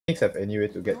Clinkz have any way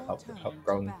to get up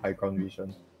ground, high ground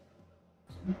vision?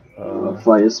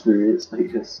 Fire spirits, I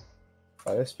guess.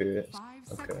 Fire spirits.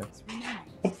 Okay.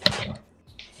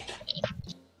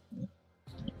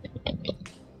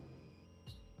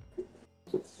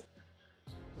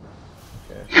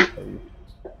 Okay.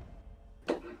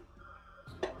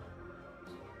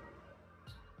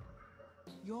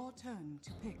 Your turn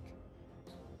to pick.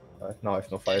 Now I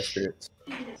have no fire spirits.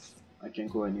 I can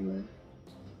go anywhere.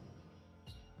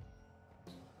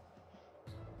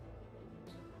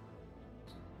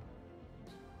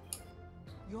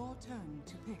 Your turn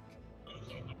to pick.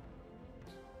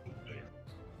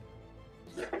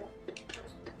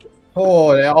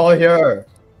 Oh, they're all here.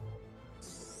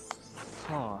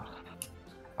 Oh.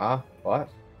 Huh? What?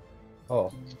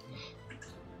 Oh.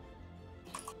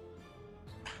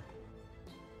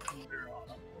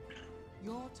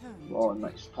 Your turn. Oh,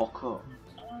 nice Stalker.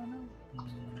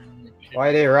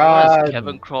 Why they Why does run?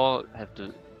 Cabin Crawl have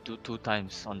to do 2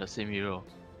 times on the same hero?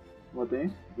 What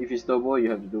thing? If it's turbo, you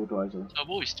have to do twice.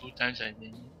 Turbo is 2 times, I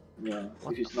think. Yeah.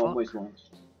 What if it's the normal, fuck? it's once.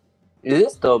 Is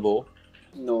this turbo?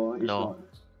 No, it's No. not.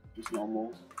 It's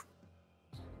normal.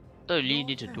 I thought you really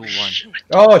need to do 1.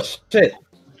 Oh shit!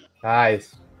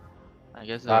 Nice. I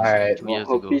guess that was Alright. 2 years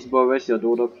Oh, ago. please, bro, where's your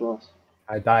Dota Plus?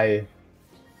 I die.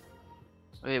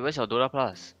 Wait, where's your Dota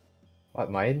Plus?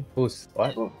 What, mine? Who's?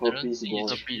 What? Oh, I don't please, think bro.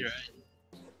 it's a B, right?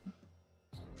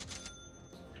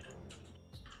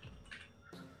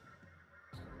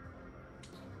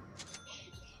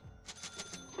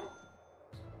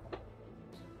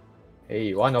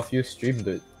 Hey, one of you streamed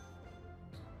it.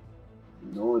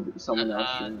 No, someone else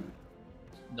streamed.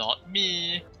 Not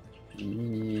me.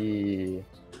 Eee.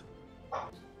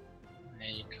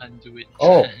 I can't do it.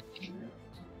 Oh.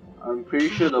 I'm pretty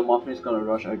sure the Muffin is gonna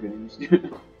rush against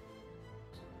you.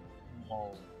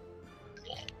 Oh.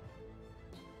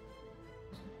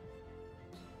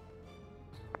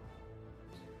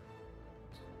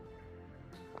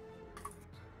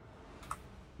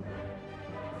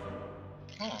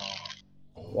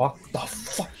 What the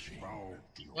fuck?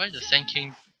 Why the Sand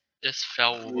King just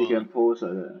fell over? You can pose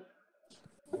like that.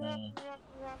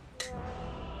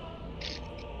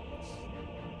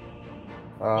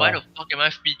 Why the fuck am I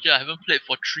featured? I haven't played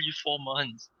for 3-4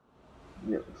 months.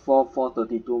 Yeah,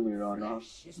 432 Mirana.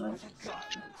 Nice.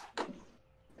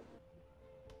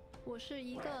 我是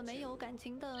一个没有感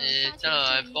情的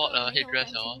I bought a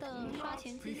headdress.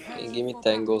 Can you give me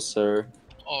tango, sir?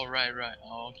 Oh, right.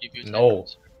 I'll give you No.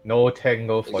 10. No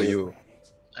tango for Okay. you.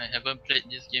 I haven't played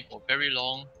this game for very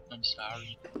long. I'm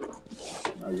sorry.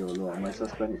 Ayolo, I might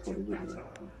suspend it for the good.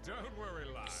 Don't worry,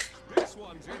 lad. This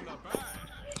one's in the bag.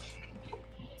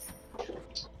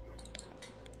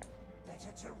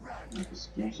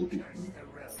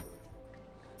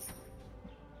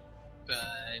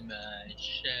 By my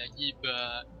shaggy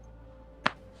butt.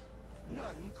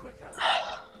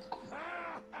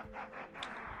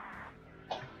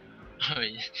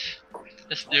 Wait,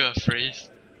 that's still a phrase.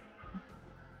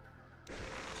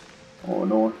 Oh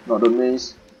no, not the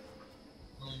maze.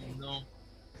 Oh no.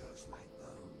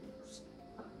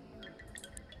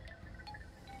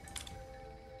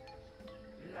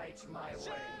 Light my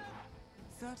way.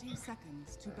 30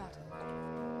 seconds to battle.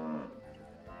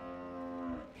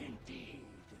 Indeed.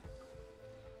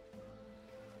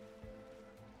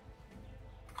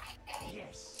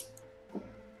 Yes.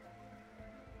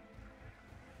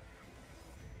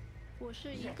 我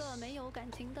是一个没有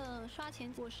感情的刷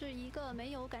钱，我是一个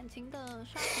没有感情的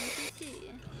刷钱机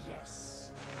器。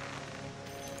Yes.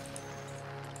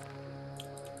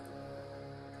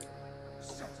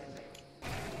 Certainly.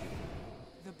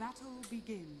 The battle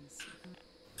begins.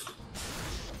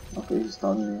 Okay, he's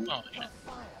done me. Oh shit.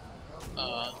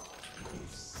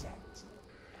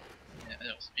 Yeah,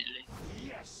 that was a bit late.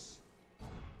 Yes.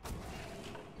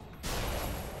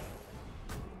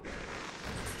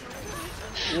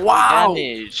 Wow!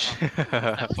 Damage!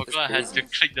 I forgot I had to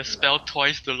click the spell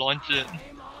twice to launch it.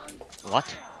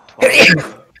 What? Twice?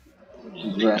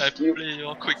 I play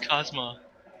your quick Casma.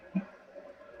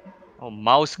 Oh,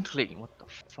 mouse click, what the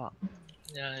fuck?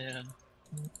 Yeah.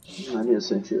 I need a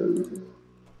sanctuary.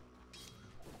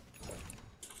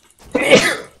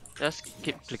 Just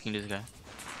keep clicking this guy.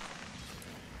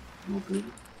 Okay.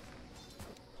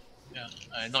 Yeah,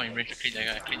 I'm not in range to click that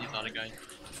guy, I click this other guy.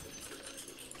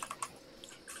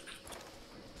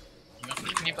 You want to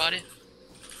click anybody?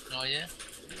 Oh yeah?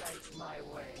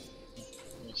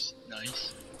 Was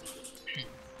nice.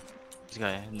 This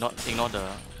guy, not ignore the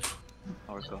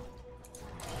Oracle.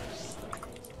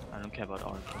 I don't care about the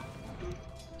Oracle.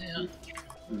 Yeah.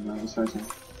 Nice.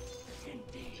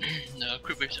 No,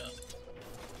 crit waves are.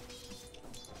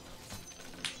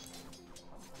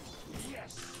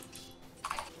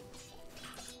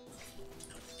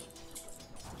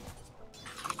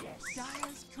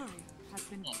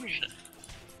 been Oh killed. shit.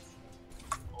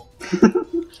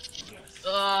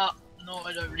 No,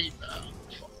 I don't read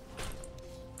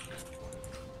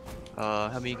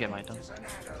that. Help me get my turn.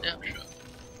 Yeah, sure.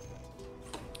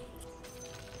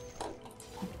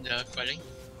 They're fighting.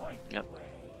 Yep.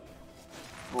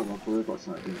 Oh, my career got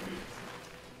sniped.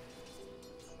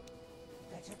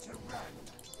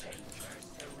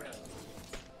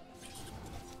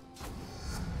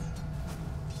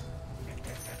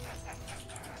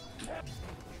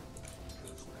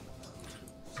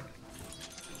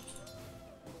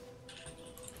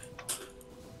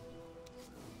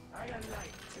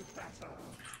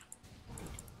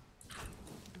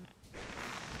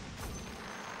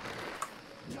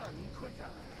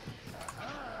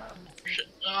 Shit.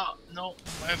 Ah, no.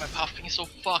 Why am I pathing so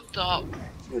fucked up?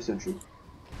 Yeah, sentry.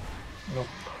 Nope.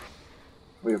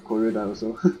 Oh, your courier died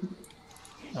also.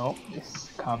 Nope.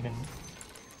 Just coming.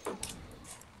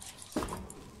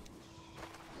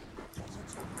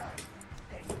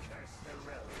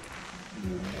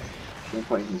 Don't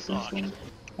fight him, so Oh, strong.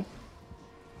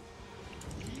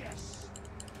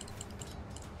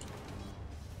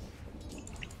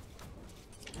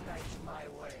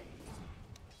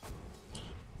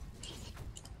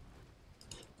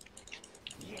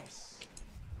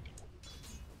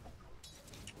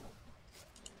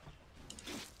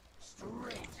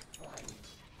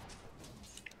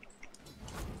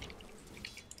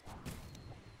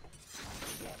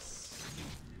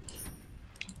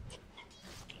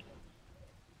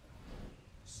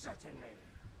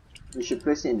 You should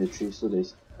place it in the tree so that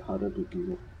it's harder to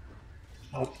do.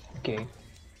 Nope. Okay.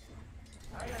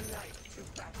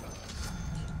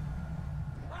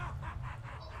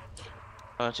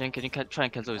 Chen, can you try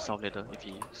and cancel yourself later if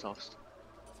he solves?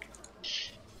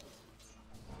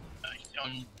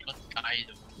 I'm gonna die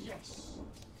though.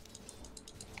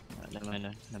 Never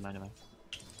mind, never mind.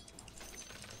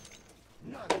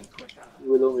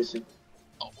 Willow missing.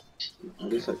 Oh, I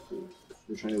just like to.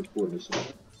 We're trying to pull this one.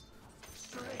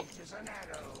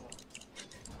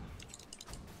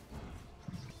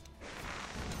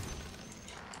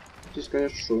 This guy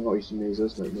is throwing out his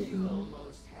mazes like nothing.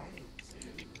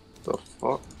 The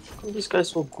fuck? How this guy's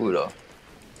so good ah?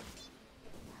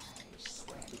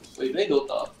 Wait, you play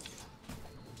Dota?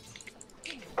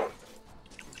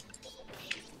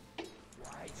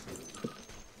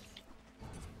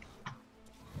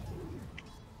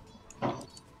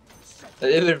 I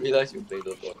didn't even realize you play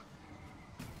Dota.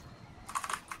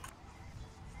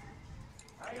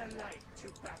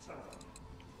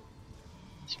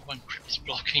 this one creep is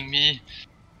blocking me.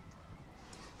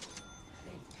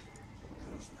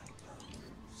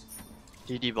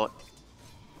 DD bot.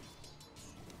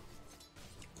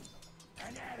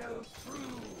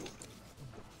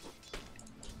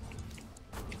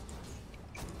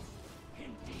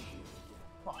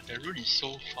 Wow, the rune is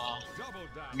so far.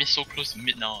 I mean, so close to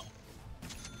mid now.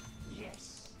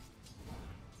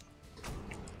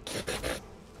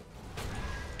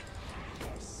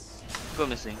 Go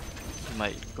missing. He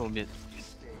might go mid.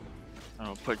 I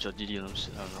don't know, purge or DD or some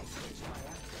shit, I don't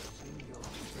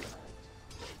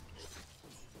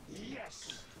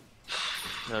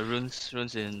know.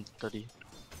 Runes in 30.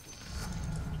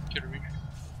 Get a rune.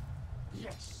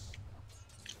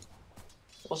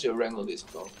 What's your rank on this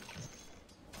account?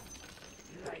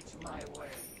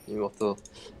 Immortal.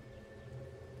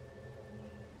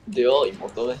 They all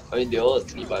immortal, eh? I mean, they all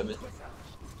 3-5, man.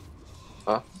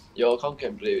 Huh? Your account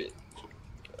can play with.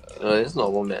 It's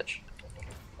not one match.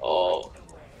 Oh.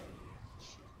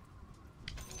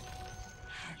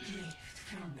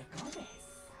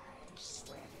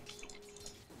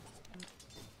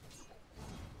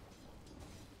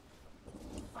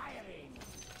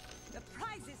 The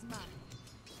prize is mine.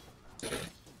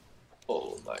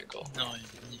 Oh my god. No,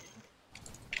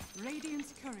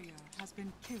 Radiant's courier has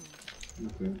been killed.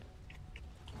 Okay.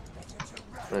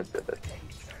 Right, bad.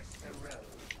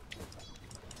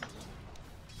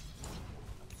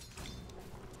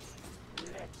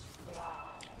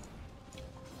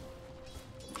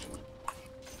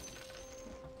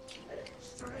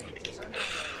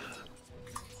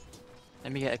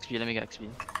 Let me get XP.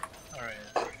 alright.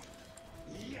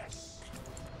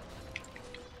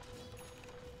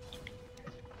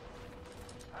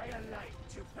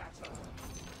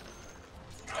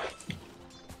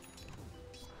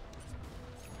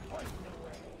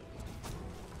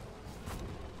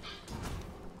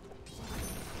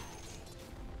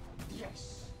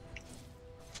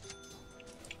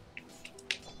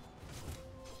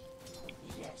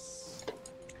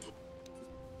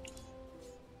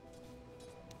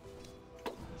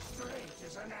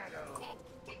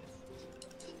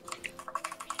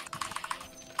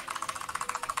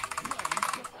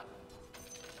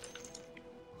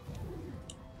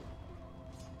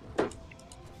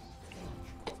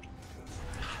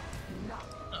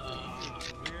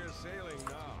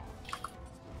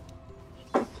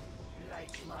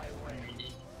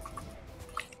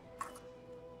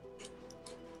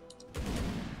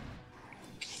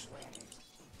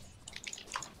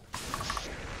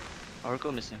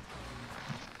 Oracle missing.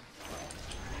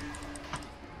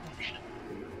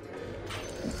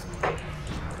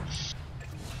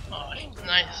 Oh,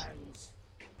 nice.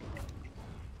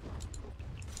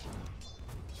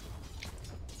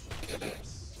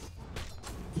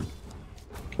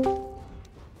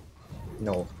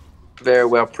 No. Very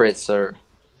well played, sir.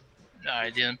 No, I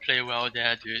didn't play well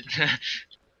there, dude.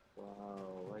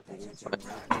 Wow, why did you so many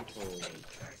people?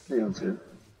 这样子，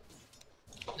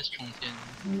 This 冲天。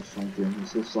你双边你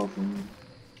是少风，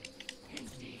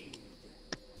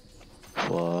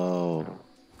 Whoa.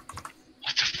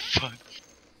 What the fuck?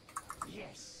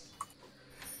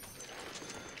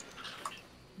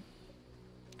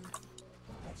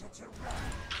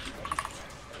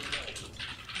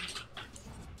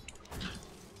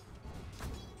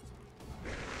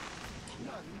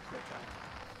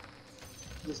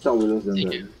 this Star Wars真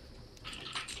的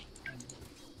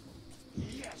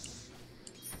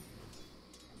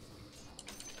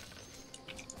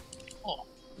Oh.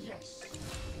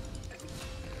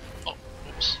 Oh,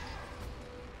 oops.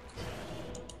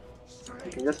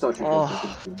 You can just start your Oh.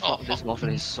 second skill. Oh, This fuck. Morphin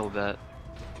is so bad.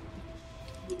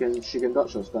 She can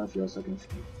dodge your stun for your second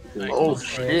skill. Okay. Oh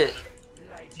shit!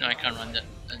 No, I can't run that.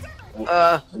 Then.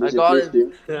 At I least got it it.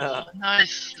 him. Yeah,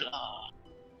 Nice.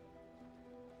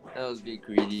 that was a bit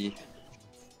greedy.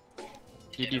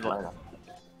 GD bot.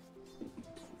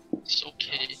 It's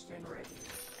okay.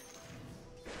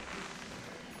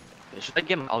 Wait, should I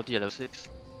get my ulti at level 6?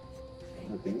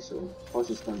 I think so. Or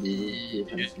she's gonna be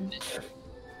You-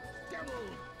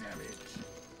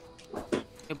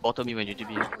 You bottom me when you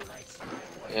TP.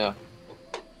 Yeah.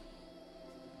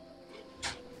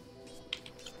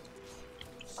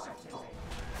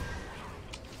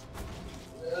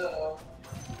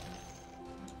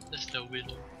 That's the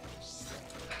widow.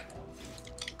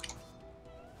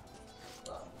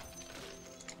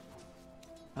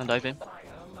 I'm diving.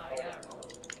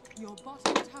 Your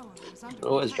bottom tower is under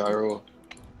Oh, it's attack. gyro.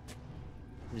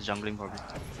 He's jungling probably.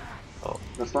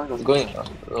 That's fine, that's Going.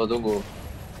 Oh, don't go. Your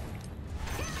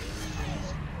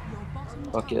bottom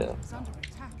Fuck tower yeah. is under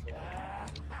attack.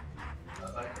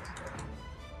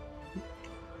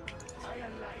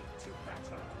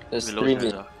 There's Below 3 is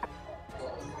mid. better.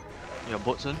 Your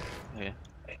boat soon? Okay.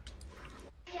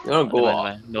 You wanna go Never out?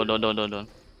 mind, never mind. Don't.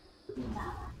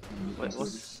 Wait,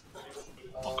 what's...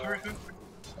 Oh, correct.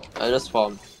 I just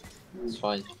farm. It's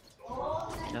fine.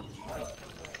 Yep.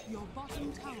 Your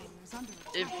bottom tower is under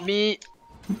attack. If me...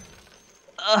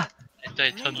 Ah! Later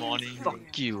it turn morning.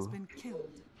 Fuck you. Has been killed.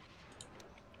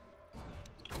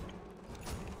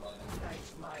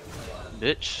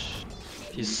 Bitch.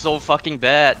 He's so fucking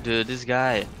bad, dude, this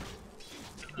guy.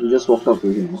 You just walked up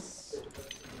to him.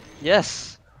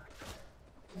 Yes!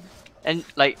 And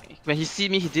like, when he see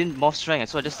me, he didn't morph strength,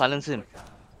 so I just silenced him.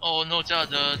 Oh no,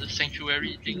 the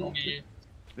sanctuary thingy.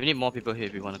 We need more people here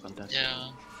if we want to contest.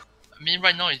 Yeah. I mean,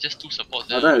 right now it's just 2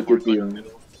 supports. I don't have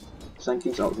TP.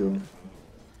 Sanking's out here.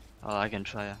 I can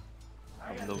try,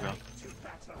 low ground.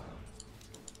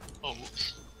 Oh,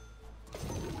 whoops.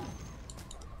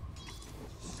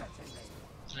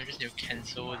 So I just need to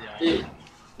cancel their.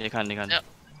 They can't. Yeah,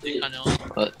 they can't now.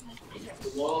 But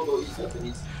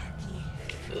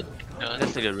Yeah,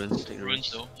 Let's take the runes,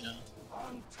 runes though, yeah.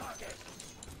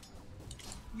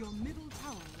 Your middle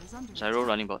tower is under Gyro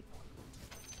running bot.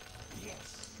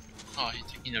 Oh, he's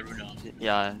taking the rune now.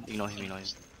 Yeah, ignore him.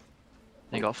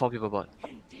 They got 4 people bot.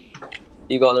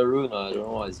 he got a rune, I don't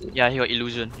know what is it. Yeah, he got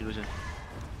illusion.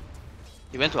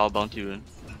 He went to our bounty rune.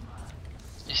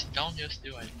 He's down here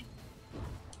still, I think.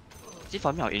 Is he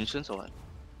farming our ancients or what?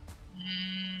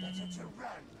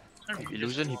 Can't really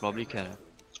Illusion, he probably can.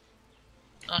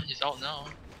 Ah, he's out now.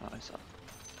 Oh, it's up.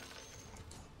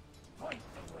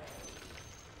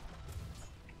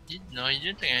 No, he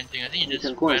didn't take anything. I think he You just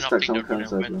can go and ran up, stack take some the rune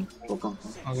plants and as went. well. For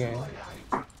Kunkka. Okay.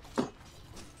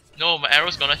 No, my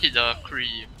arrow's gonna hit the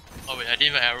creep. Oh wait, I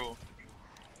didn't even arrow.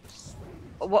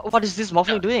 What is this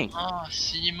Morphling doing? Ah,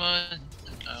 Seaman.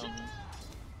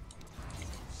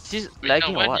 He's Wait,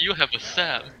 lagging why or what? do you have a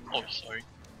sap? Oh, sorry.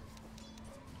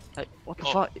 Like, what the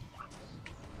Oh. fuck? You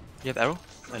have arrow?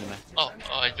 Oh, never mind. Oh,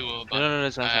 I do, but No,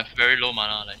 it's I fine. have very low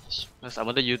mana. Like, Because I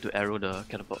wanted you to arrow the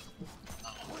catapult.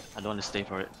 I don't want to stay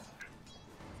for it.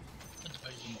 what do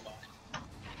I even buy?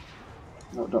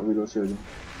 No, Dark Widow's here again.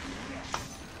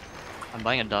 I'm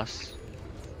buying a dust.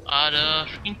 Ah, the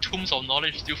freaking tombs of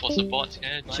knowledge still for support. Can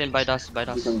I buy Chain it? buy dust. You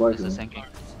can buy That's the it. sanking.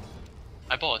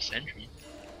 I bought a sentry.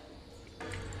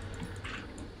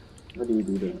 How do you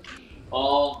do that?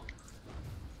 Oh,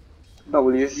 But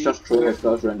will you just throw your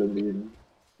stars randomly?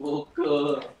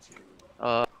 Kunkka.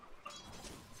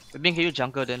 Maybe can you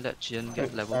jungle then let Chien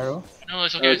get level? Arrow. No,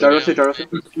 it's okay. It's Gyro okay. sit, gyro sit.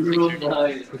 You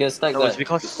can stack No, it's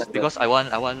that. because I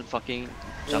want fucking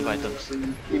jungle items.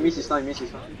 He missed his stun, he missed his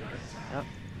stun.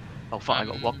 Oh fuck, I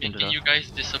got walked into Making the. you guys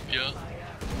disappear.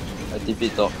 I TP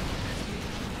top.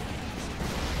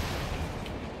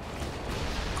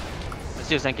 I'm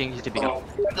still tanking, he's TPing up.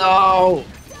 No!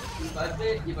 If I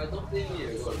don't play me, I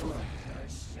got a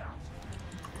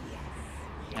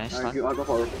Nice, I stun. go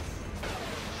for Oracle.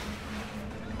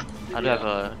 I do have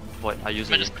a void, I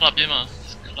use I it. just club him,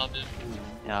 just club him.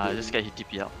 Yeah, I just get he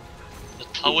TP out. The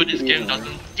tower this game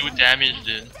doesn't do damage,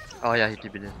 dude. Oh yeah, he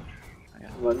TP'd in.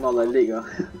 But not like League, ah.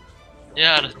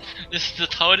 Yeah, the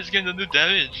tower this game doesn't do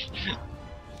damage.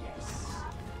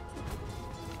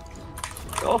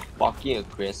 You're fucking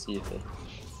aggressive, eh.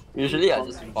 Usually I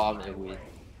just farm and win.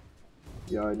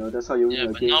 Yeah, I know, that's how you win Yeah,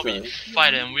 the but now games, we right?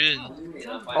 fight and win.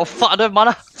 Oh fuck, I don't have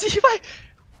mana!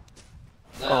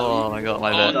 Oh my god,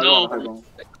 my Oh bad. no!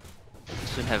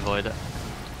 Shouldn't have voided.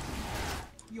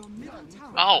 Your middle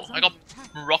tower Ow! is I got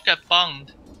under attack. rocket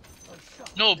bunged.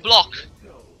 No, block!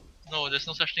 No, there's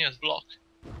no such thing as block.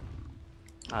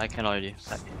 I can already.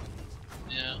 Back.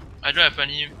 Yeah. I don't have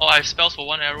any. Oh, I have spells for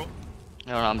 1 arrow.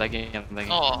 No, I'm backing, I'm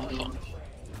backing. Oh, fuck.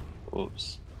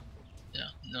 Oops. Yeah,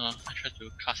 no, I tried to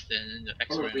cast it and then the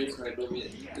X-ray.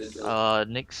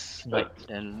 Next night,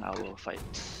 then I will fight.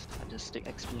 I just take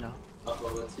XP now.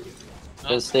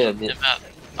 Just stay a bit.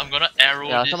 I'm gonna arrow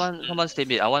Yeah, this. someone stay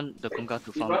mid. I want the Kunkka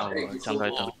to farm our jungle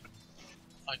item.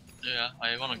 Yeah,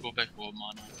 I wanna go back for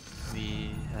mana.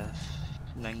 We have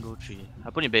mango tree. I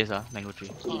put in base, mango tree.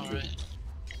 Alright.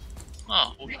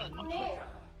 Ah, ocean.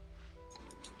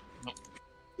 Nope.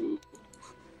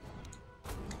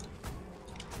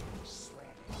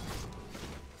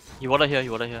 You water here,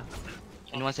 you water here.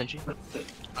 Anyone sentry?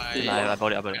 I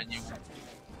bought it, I bought it.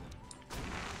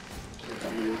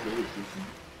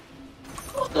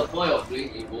 What's the point of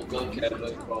playing Invoker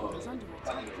Cavern Crawl?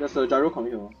 There's a gyro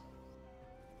coming here.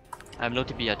 I have no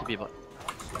TP, I TP bot.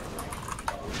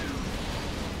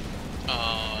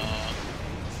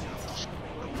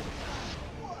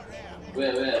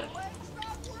 Where?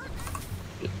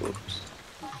 Oops.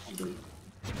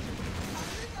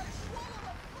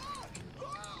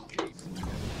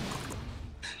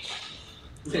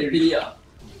 Wait, really?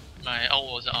 My ult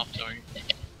wasn't up, sorry.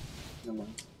 Never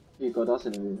mind. He got us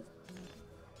in the way.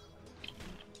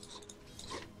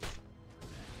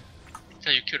 So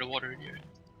you killed the water already,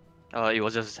 right? It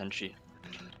was just a sentry.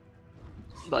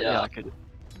 But Yeah. yeah, I could.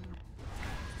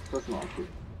 First not okay.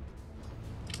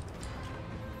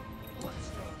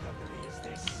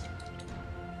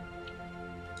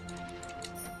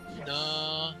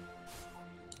 The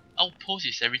outpost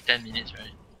is every 10 minutes,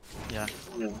 right? Yeah.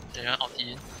 Yeah. They're gonna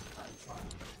ulti in.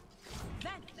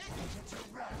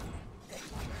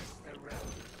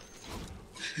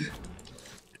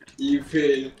 You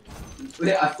fail.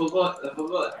 Wait, I forgot. I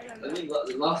think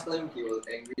the last time he was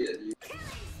angry at you.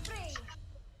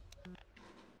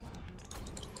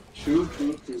 True.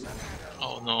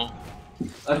 Oh no.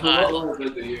 I forgot what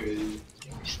happened to you already.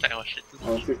 We stack our shit.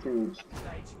 15 minutes.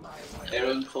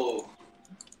 Aaron Cole.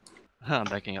 I'm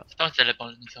backing up. Someone's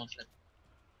teleporting, someone's teleporting.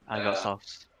 I got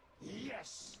south.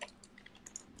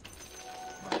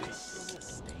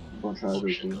 I'm gonna try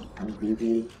everything. I'm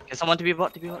greedy. Can someone TP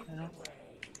bot? TP bot? No?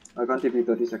 I can't TP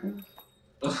 30 seconds.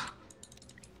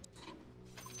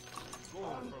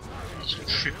 Just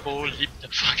triple leap the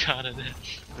fuck out of there.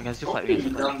 We can still fight. We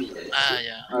can still fight. Ah,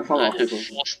 yeah. I found I out have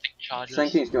people. 4 stick charges.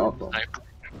 Sanking is still up though. Like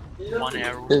 1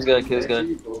 arrow. Kill this guy.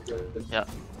 Yeah.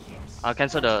 I'll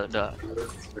cancel the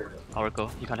Oracle.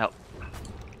 You can't help.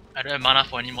 I don't have mana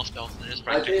for any more spells, so just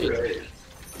right click it.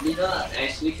 Lina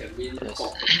actually can win this.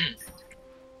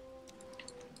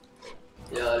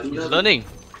 Yeah, He's learning.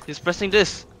 He's pressing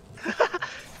this.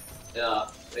 Yeah,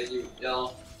 when you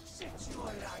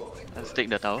Let's take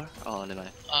the tower. Oh, never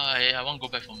mind. I want to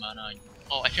go back for mana.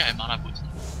 Oh, actually I have mana boots.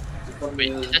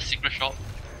 Wait, is that secret shop?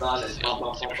 Yeah,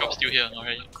 secret shop's still here,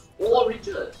 alright. Oh,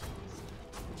 Richard!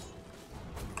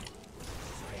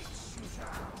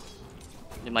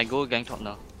 They might go gang top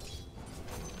now.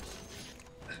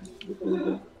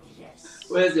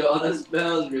 Where's your other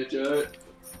spells, Richard?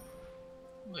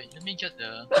 Wait, let me get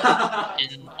the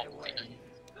in optic.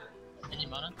 Any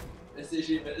mana? Message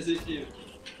him.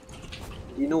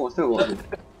 Dino, was there a ward here?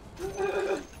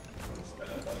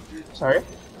 Sorry?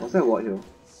 Was there a ward here?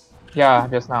 Yeah,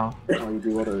 just now. Oh, you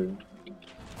do water already.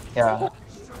 Yeah.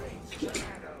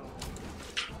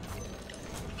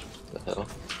 The hell?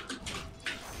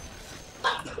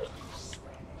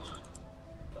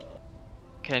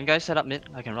 Can guys set up mid?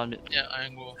 I can run mid. Yeah, I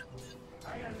can go.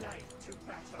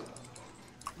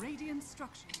 Radiant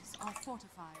structures are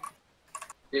fortified.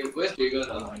 Hey, where's Jagan?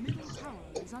 Your middle tower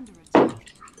is under attack.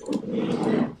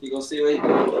 He gon' say where he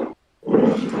go.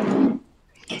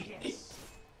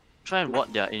 Try and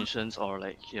ward their ancients or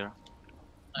like here.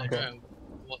 I Okay. try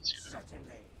what's here.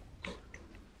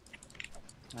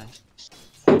 Nice.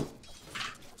 The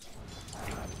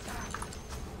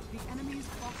enemy's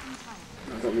bottom tower.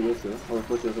 I got me this here. Oh,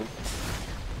 push it.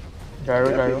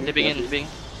 Gyro. They begin.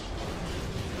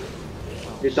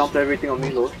 They dumped everything on me,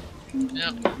 though.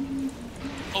 Yeah.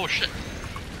 Oh shit.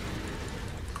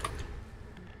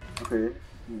 Okay.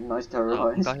 Nice terror Oh,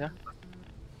 highs. Kunkka here.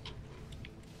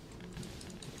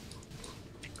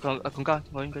 Kunkka,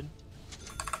 going good.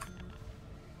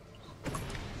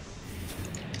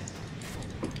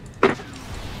 Did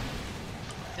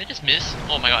I just miss?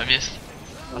 Oh my god, I missed.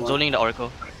 I'm zoning the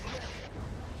Oracle.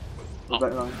 Go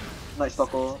back line. Night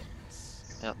Stalker.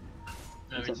 No,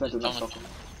 we Send just to Night don't. Stalker.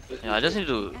 Yeah, I just need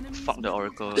to fuck the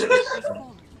Oracle. Has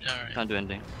fallen. Alright. Can't do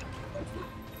anything.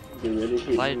 They really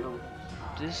hate Light. me now.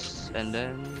 This and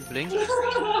then blink.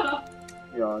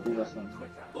 Yeah, I think that's fine.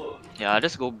 Yeah, I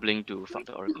just go blink to fuck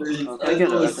the Oracle. Can I get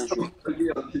the lesson shoot?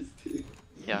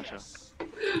 Yeah, sure.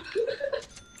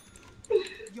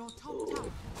 Your top tower.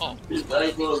 Oh,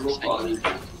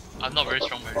 I'm not very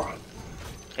strong, very.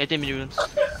 18 millions.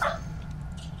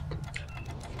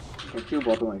 Can kill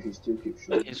bottom if he still keeps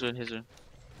shooting. His rune.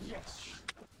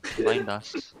 Blind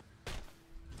dust.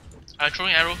 I'm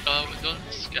throwing arrow. Don't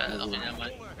scare. Okay, never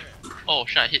mind. Oh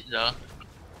shit!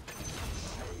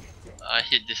 I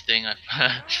hit this thing.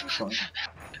 Fine.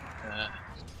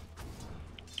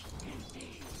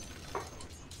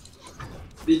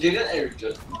 Did Jagan and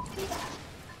Richard?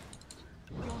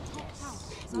 Your top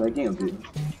tower is Lagging a bit.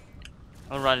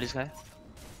 I'll run this guy.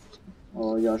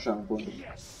 Oh, yeah, sure, I'm going.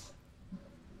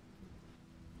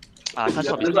 I can't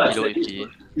stop his Dino if he.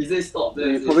 He said stop there.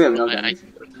 You probably have enough I- damage.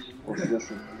 Oh, yeah,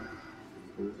 sure.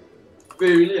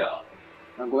 Wait, really? Ah?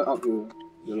 I'm going up here.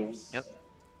 Yellow. Yep.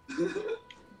 your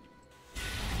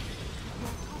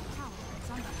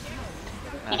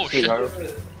top tower is under attack.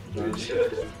 Oh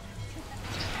shit!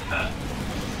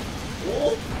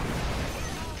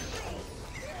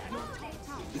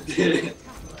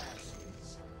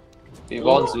 He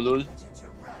won Zulu.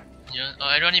 Yeah.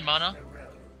 Anyone need mana?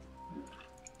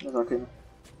 That's okay.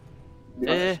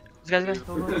 Hey, this guy,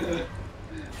 go.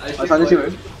 I tried to shoot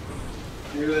him.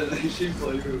 I shoot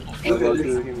for you. I got to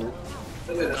him, man.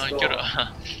 No, get it. I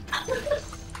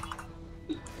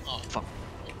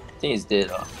think he's dead.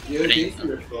 Blink.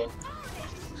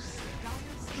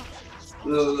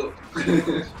 No.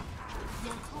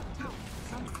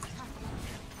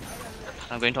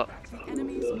 I'm going top. The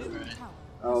enemy's middle tower.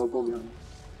 I'll go behind.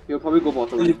 He'll probably go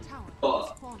bottom. Tower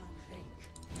has fallen.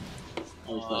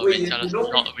 Vinchala's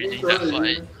not winning that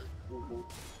fight.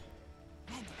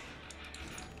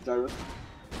 Gyro.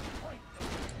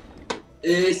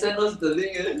 Hey, send us the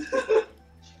link.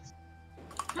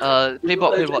 Play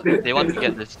bot. They want to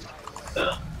get this.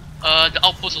 The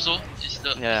outpost also is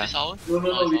the Yeah. is ours. No,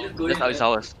 we just go That's how it's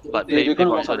ours. But Yeah, play they're gonna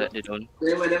bot walk so out. that they don't.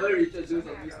 Then whenever Richard do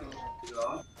something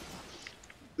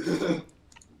stupid,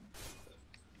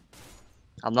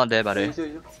 I'm not there, by the way.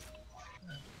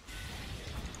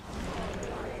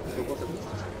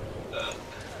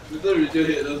 Little Richard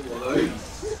hit us for life.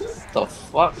 The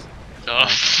fuck? The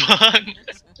fuck?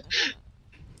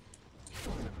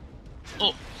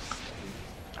 Oh,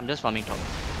 I'm just farming top.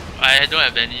 I don't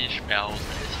have any spells.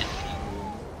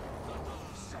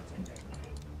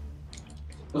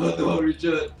 Oh no,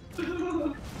 Richard.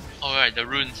 Alright, the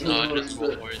runes. Just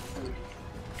go for it.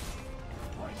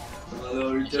 Oh no,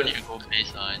 So Richard. you can go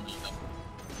base and you know.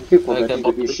 You keep forgetting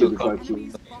to be shield before I kill you.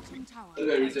 Enemy's bottom tower. Look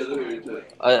at Richard, look at Richard.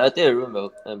 I take a room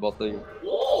and bottle you.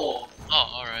 Whoa! Oh,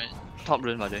 alright. Top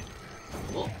rune, by the way.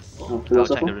 Oh, I'll check the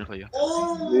philosopher? rune for you.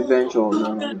 Oh! Revenge or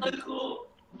Mirana? Do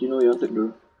you know you want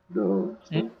to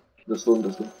take the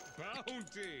stone?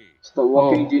 Stop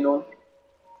walking, Dino.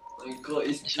 Oh my god,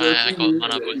 it's I got 30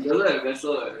 mana minutes. boost. He doesn't have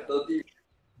vessel, 30.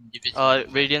 Give it.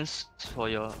 Radiance for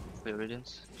your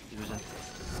radiance. Illusion.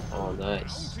 Oh,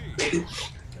 nice.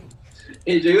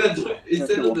 Hey, Jagan, Yeah, send keep us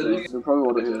the walking. link. They'll probably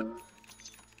water here.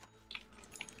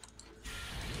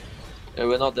 Yeah,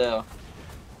 we're not there.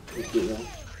 It's good, yeah.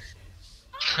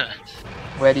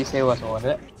 Where did you say was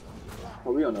it?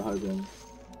 Probably on the high ground.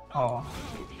 Oh.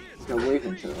 You can wave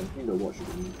and check. I think the watch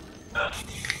should be.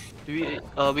 Do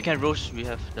we can roast. We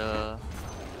have the.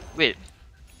 Wait.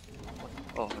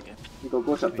 Oh, okay. You got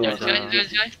go chapter. Yeah,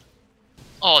 This guy?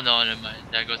 Oh no, never mind.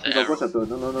 There goes the You got go arrow. chapter.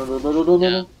 No.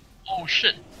 Yeah. Oh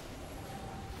shit.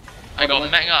 I got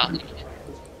mag ah.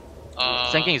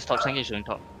 Sanking is top. Sanking is showing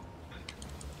top.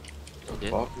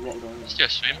 did. Walk down. Still a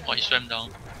swim or he swam down?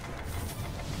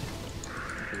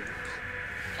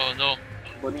 Oh no,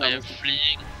 Burning I am armor.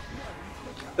 fleeing.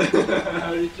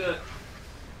 Richard.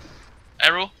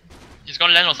 Arrow? He's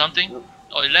gonna land on something? Yep.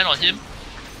 Or it land on him?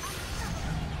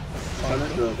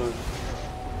 Silence the gun.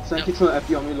 Send Kixer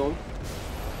FP on me low.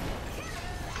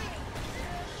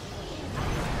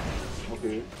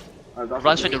 Okay.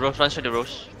 Run straight to Rose, run straight to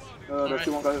Rose. There's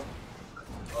still one guy here.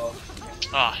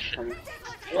 Ah shit. Coming.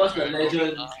 What's the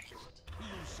legend?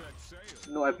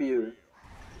 No IP here.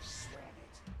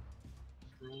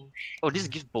 Oh, this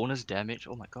gives bonus damage.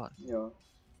 Oh my god. Yeah.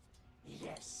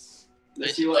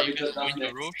 Let's see what you Richard can does go into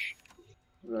next. Roche.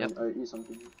 Right, Yep. I eat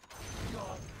something.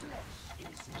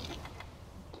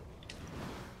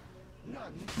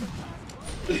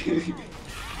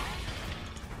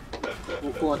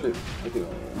 Who wanted? Okay.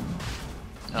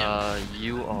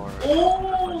 You or...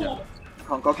 Oh!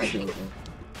 Kunkka can kill.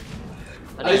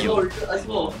 I I think saw you. Richard, I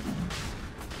saw. I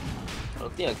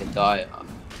don't think I can die.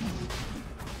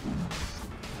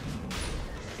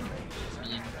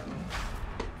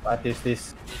 What is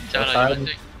this? Jialat, you Silence. want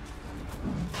take?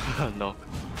 No.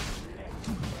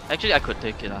 Actually, I could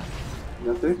take it. You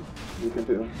want to? You can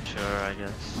take one. Sure, I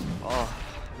guess. Oh,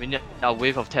 we need a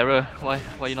wave of terror. Why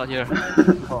are you not here?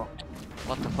 Oh.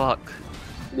 What the fuck?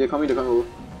 They're coming over.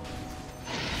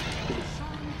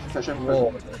 Catch them.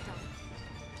 Whoa.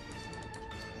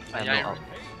 I Yeah, know.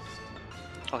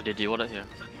 Oh, they dewatered here.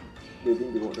 They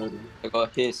didn't do what they're doing. I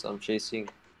got his, I'm chasing.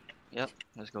 Yep,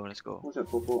 let's go, let's go. What's that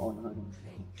purple on her?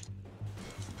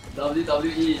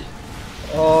 WWE.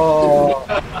 Oh,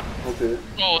 Okay.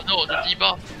 Oh no, the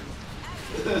debuff.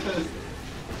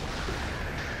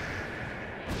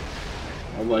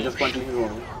 Oh, but I just punched him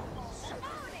wrong.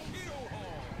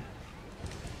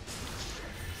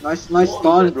 Nice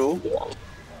stun, bro.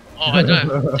 Oh, I don't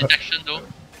have detection though.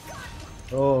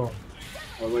 oh,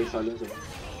 Oh, wait, silence.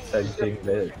 same thing,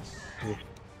 man.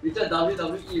 Richard,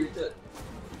 WWE, Richard.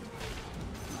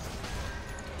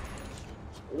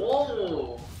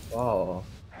 Whoa! Wow.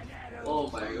 Oh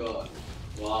my god.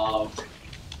 Wow.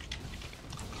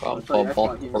 Come for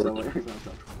bot.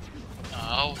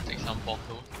 I'll take some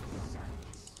bottle.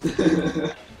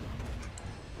 I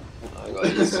got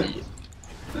easy.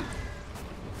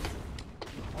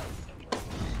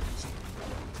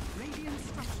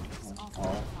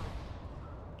 Oh.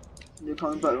 They're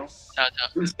coming back, bro. Yeah.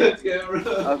 I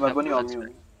have my bunny on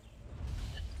me.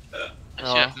 I should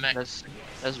have max.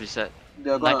 Let's reset.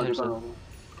 They're Knight gonna. himself.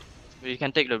 We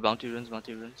can take the bounty runes,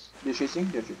 They're chasing?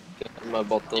 They're chasing. My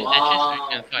bottle. Wow.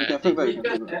 You Fight. can fake back, you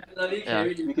can fake back. Definitely Yeah.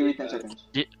 carry this We can wait game. 10 seconds.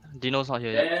 Dino's not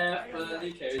here yet.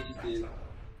 Definitely carry this game.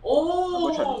 I'll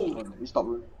go check. Oh! You stop,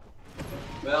 bro.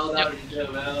 Well done,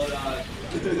 Richard, well done.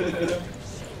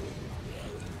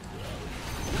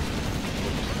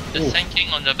 The Sand King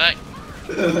on the back.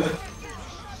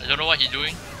 I don't know what he's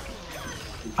doing.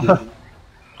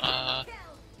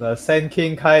 The Sand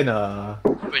King kinda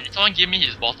Wait, did someone give me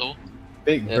his bottle?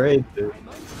 big Yeah. brain, dude.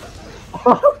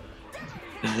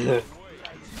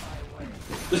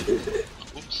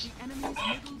 Oops.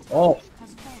 Oh,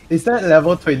 is that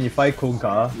level 25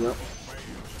 Kunkka? Yep.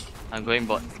 I'm going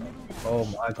bot. Oh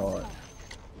my god.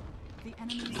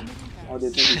 Oh, they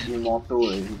think he's immortal,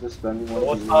 He's just spamming one.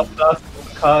 What's up, plus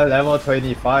Kunkka level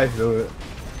 25, dude?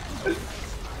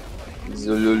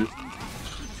 Zulul.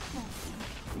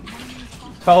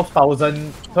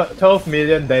 12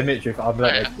 million damage with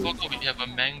armlet I active. forgot we have a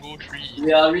mango tree.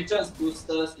 Yeah, Richard's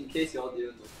boosters in case y'all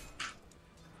didn't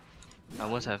know. I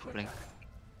must have blink.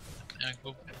 I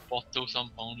go bottle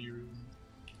some bounty room.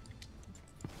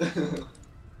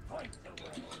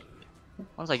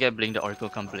 Once I get blink, the Oracle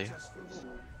can't play.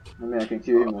 I mean, I can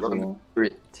kill him also.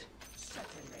 Great.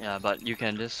 Yeah, but you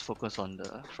can just focus on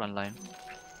the front line.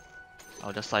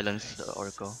 I'll just silence the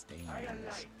Oracle.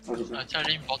 Okay, so I tell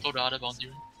him bottle the other bounty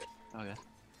room. Okay.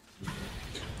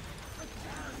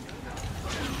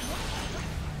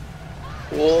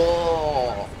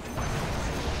 Whoa!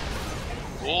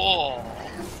 Oh!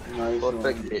 nice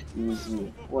Perfect one. bait.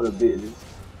 Easy. What a bait, this.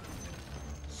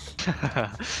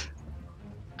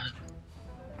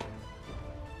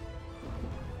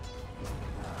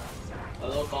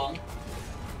 Hello, Kong.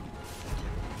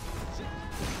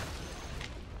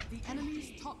 The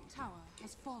enemy's top tower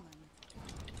has fallen.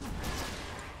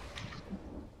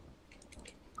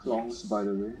 Clonks, by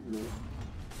the way. No.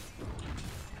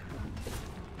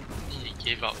 He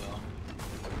gave up well.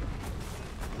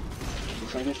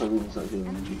 There's something shall be inside here.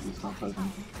 Maybe it's not try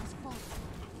something. Has fallen.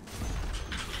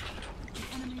 The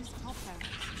enemy's top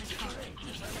barracks has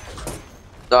fallen.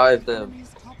 Dive them. Enemy's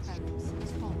top barracks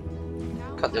has fallen.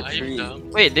 Now Cut the Dive tree. down.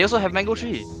 Wait, they also have mango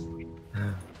tree.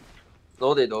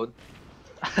 No, they don't.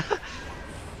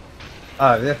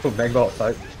 Let's put Mango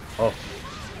outside. Oh.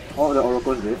 Oh, the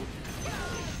Oracle's dead.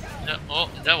 Yeah, oh,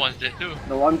 that one's dead too.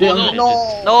 No, I'm dead. Oh,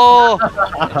 No! No!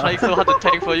 I'm trying so hard to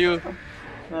tank for you.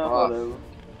 Whatever.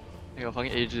 I got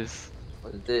fucking ages.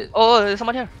 What is it? Oh, there's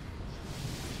someone here.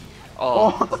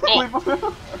 Oh.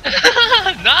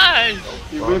 Nice!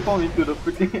 You waveform into the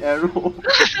freaking arrow.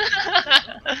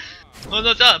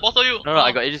 No, John, bottle you! No,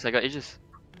 I got ages, I got ages.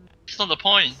 It's not the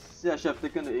point. See, I should have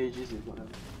taken the Aegis and whatever.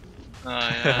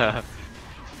 Yeah.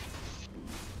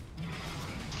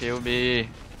 Kill me.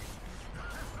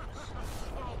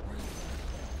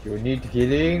 You need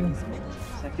healing.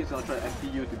 Second's gonna try to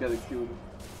FP you to get a kill.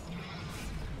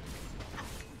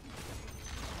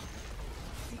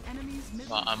 The enemy's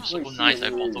middle Wow, I'm tower so Wait, nice see, I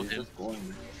wait, bottled wait, him. just go on.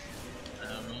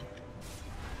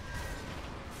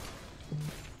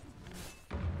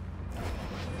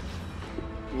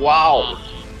 Wow!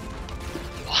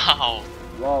 Wow.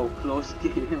 Wow, close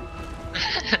game.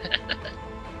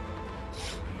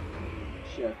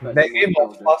 Shit, I That game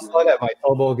was faster than my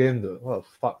turbo game though. What the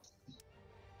fuck?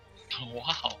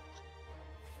 Wow.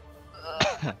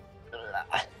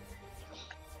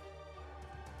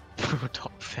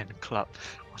 Top fan club.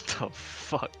 What the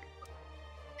fuck?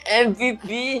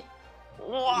 MVP!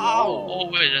 Wow! Oh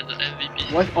wait, there's an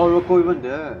MVP. Why is Oracle even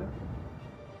there?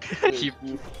 He-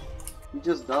 He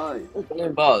just died. What are you talking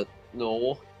about?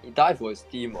 No, he died for his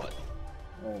team, what?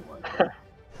 Oh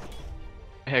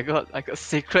my god. I got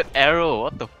sacred arrow.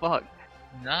 What the fuck?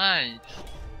 Nice.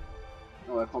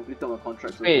 Oh, I completed my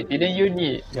contract. so- Wait, didn't you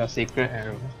need your sacred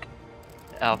arrow?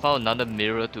 I found another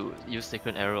mirror to use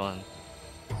sacred arrow on.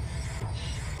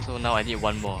 So now I need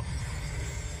one more.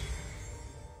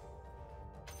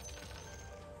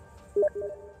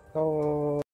 Oh.